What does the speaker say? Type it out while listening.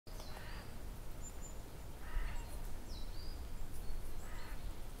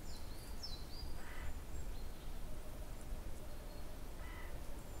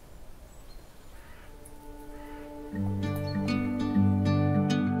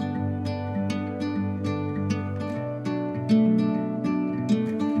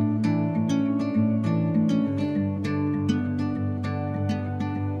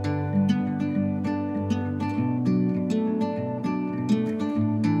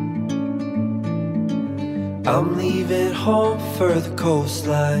I'm leaving home for the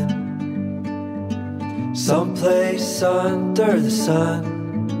coastline, someplace under the sun.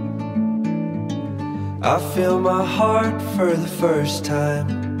 I feel my heart for the first time,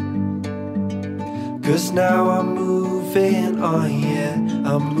 'cause now I'm moving on, yeah,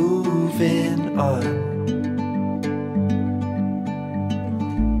 I'm moving on.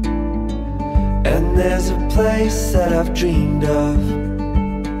 And there's a place that I've dreamed of,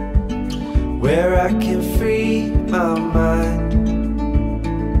 where I can free my mind.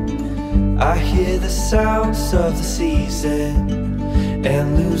 I hear the sounds of the season and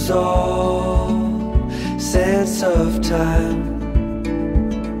lose all sense of time.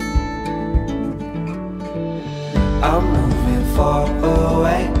 I'm moving far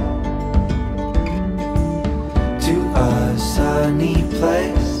away to a sunny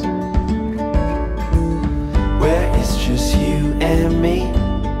place where it's just you and me.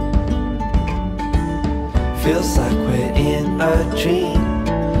 Feels like we're in a dream,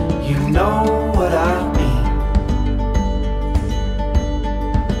 you know what I mean.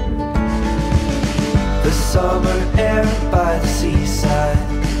 The summer air by the seaside,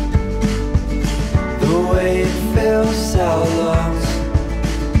 the way it fills our lungs,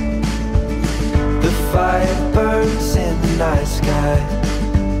 the fire burns in the night sky.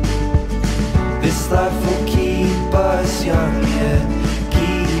 This life will keep us young, yeah,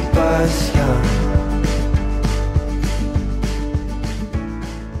 keep us young.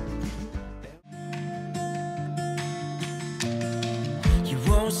 You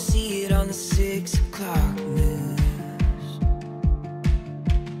won't see it on the 6 o'clock news.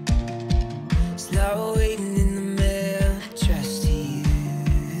 It's not waiting in the mail, trust you.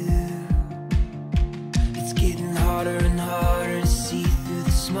 It's getting harder and harder to see through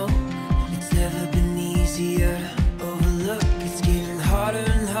the smoke. It's never been easier to overlook. It's getting harder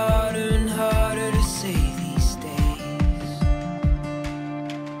and harder and harder to say these days.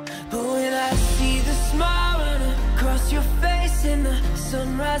 But when I see the smile run across your face and the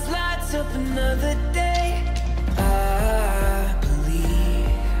sunrise lights up another day, I believe.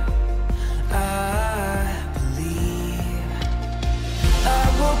 I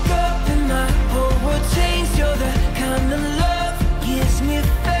woke up and my whole world changed. You're the kind of love gives me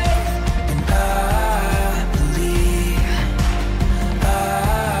faith, and I believe.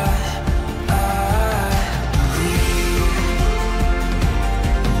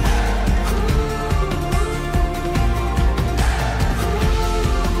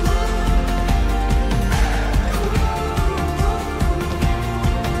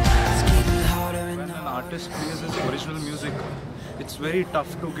 It's getting harder and When an artist plays his original music, it's very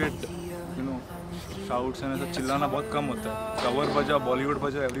tough to get, shouts and ऐसा चिल्लाना बहुत कम होता है. Cover बजा, Bollywood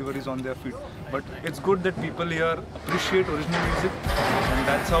बजा, everybody's on their feet. But it's good that people here appreciate original music, and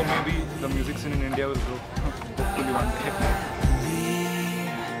that's how maybe the music scene in India will grow. Hopefully one day.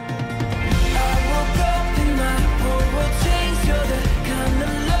 I woke up and my whole world changed. You're the kind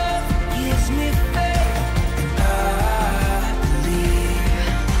of love gives me faith, and I believe.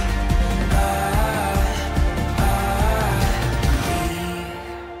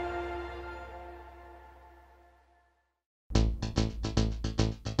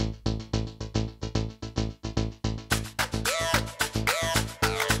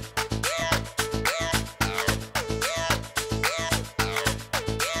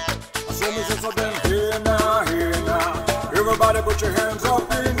 Everybody put your hands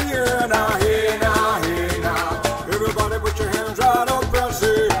up in the air now, hey now, hey now. Everybody put your hands right up and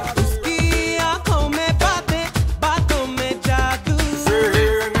say, उसकी आँखों में बातें, बातों में जादू. say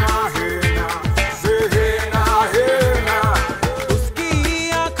hey now, hey now. Say hey now, hey now. उसकी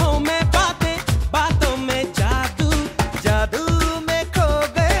आँखों में बातें, बातों में जादू. जादू में खो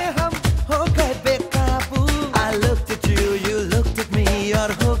गए हम, हो गए बेकाबू. I looked at you, you looked at me,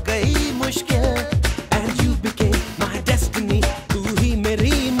 और हो गई मुश्किल. And you became my destiny, तू ही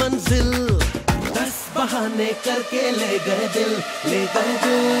मेरी मंजिल. 10 बहाने करके ले गए दिल, ले गए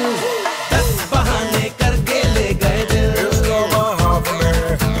दिल.